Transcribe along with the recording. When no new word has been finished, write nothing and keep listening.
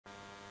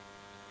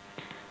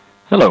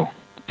Hello.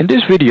 In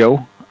this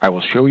video, I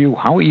will show you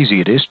how easy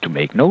it is to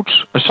make notes,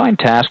 assign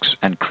tasks,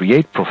 and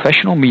create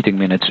professional meeting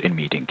minutes in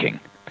MeetingKing.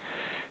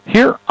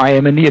 Here I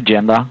am in the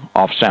agenda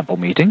of sample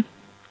meeting.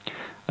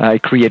 I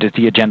created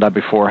the agenda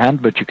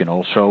beforehand, but you can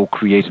also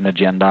create an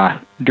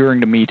agenda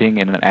during the meeting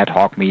in an ad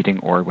hoc meeting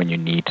or when you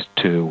need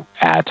to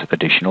add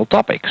additional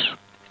topics.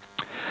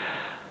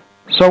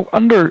 So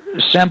under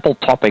sample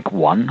topic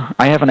 1,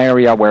 I have an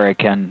area where I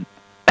can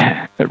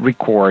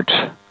record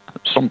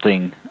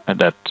something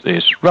that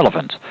is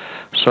relevant.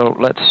 So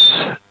let's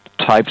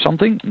type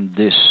something.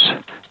 This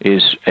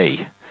is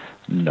a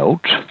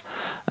note.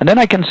 And then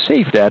I can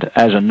save that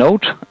as a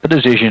note, a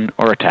decision,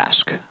 or a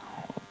task.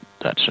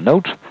 That's a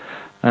note.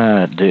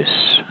 This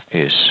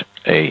is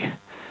a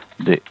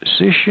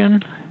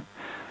decision.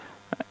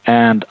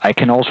 And I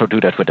can also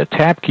do that with a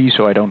tab key,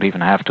 so I don't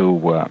even have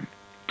to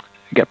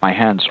get my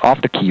hands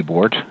off the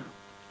keyboard.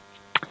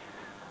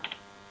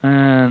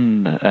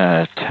 And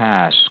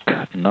task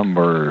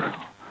number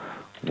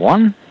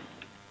 1.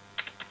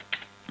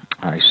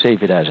 I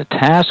save it as a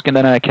task, and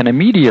then I can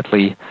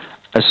immediately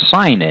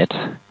assign it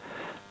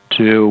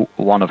to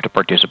one of the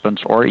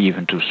participants or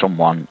even to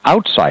someone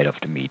outside of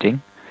the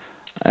meeting.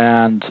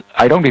 And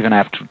I don't even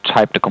have to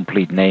type the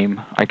complete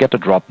name. I get the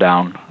drop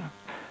down,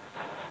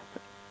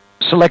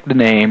 select the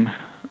name,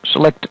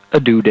 select a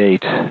due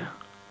date,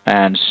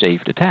 and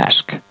save the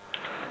task.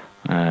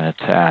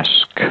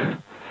 Task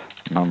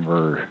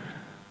number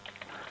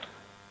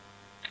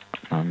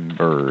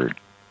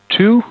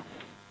 2,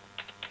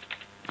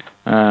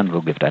 and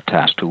we'll give that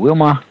task to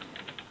Wilma,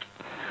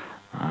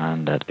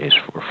 and that is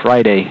for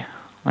Friday,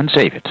 and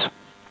save it.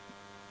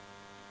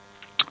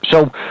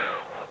 So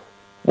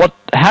what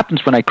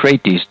happens when I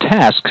create these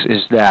tasks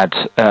is that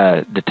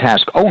the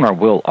task owner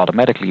will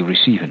automatically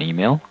receive an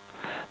email.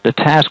 The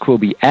task will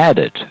be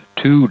added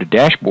to the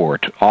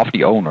dashboard of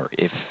the owner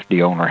if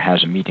the owner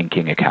has a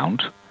MeetingKing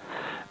account.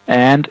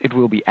 And it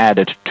will be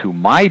added to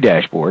my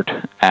dashboard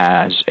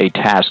as a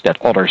task that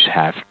others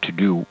have to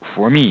do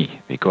for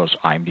me, because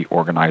I'm the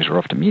organizer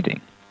of the meeting.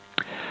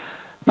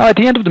 Now at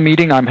the end of the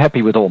meeting, I'm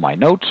happy with all my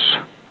notes,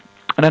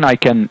 and then I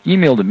can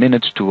email the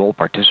minutes to all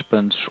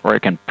participants, or I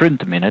can print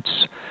the minutes,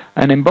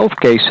 and in both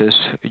cases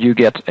you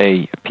get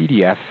a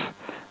PDF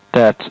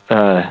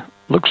that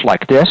looks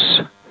like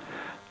this,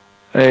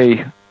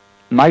 a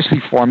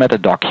nicely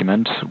formatted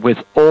document with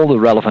all the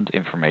relevant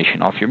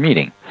information of your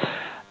meeting.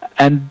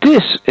 And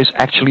this is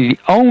actually the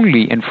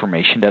only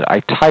information that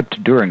I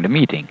typed during the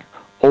meeting.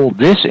 All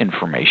this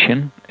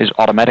information is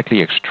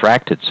automatically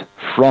extracted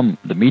from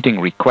the meeting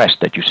request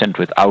that you sent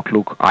with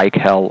Outlook,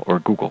 iCal, or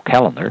Google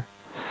Calendar.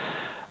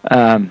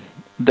 Then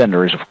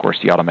there is, of course,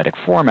 the automatic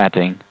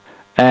formatting.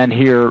 And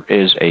here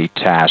is a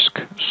task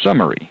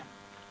summary.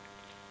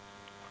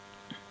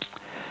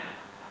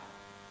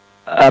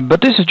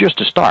 But this is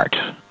just a start.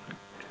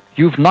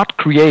 You've not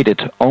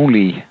created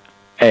only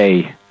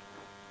a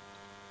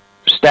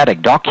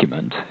static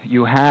document,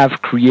 you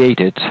have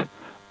created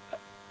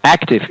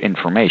active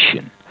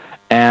information,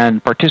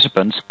 and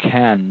participants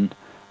can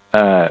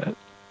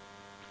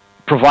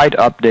provide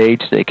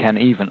updates. They can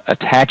even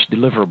attach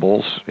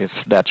deliverables if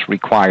that's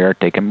required.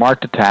 They can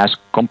mark the task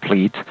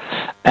complete,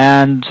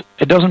 and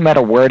it doesn't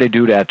matter where they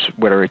do that,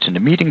 whether it's in the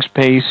meeting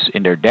space,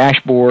 in their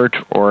dashboard,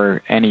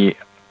 or any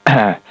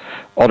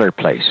other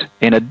place.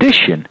 In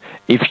addition,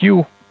 if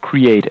you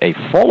create a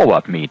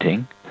follow-up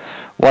meeting,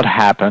 what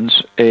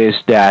happens is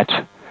that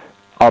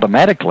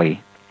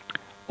automatically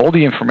all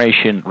the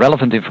information,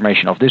 relevant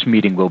information of this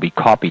meeting will be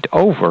copied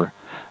over,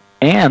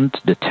 and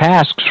the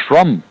tasks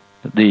from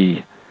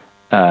the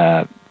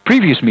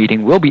previous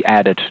meeting will be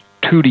added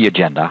to the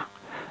agenda,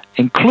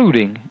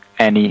 including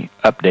any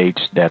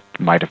updates that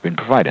might have been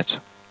provided.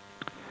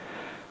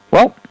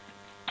 Well,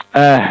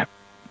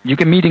 you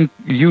can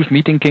use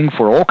MeetingKing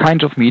for all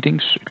kinds of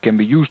meetings. It can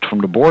be used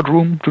from the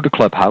boardroom to the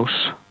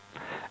clubhouse.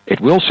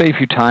 It will save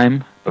you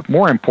time, but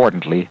more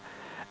importantly,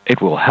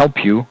 it will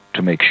help you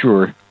to make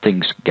sure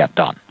things get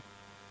done.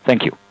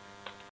 Thank you.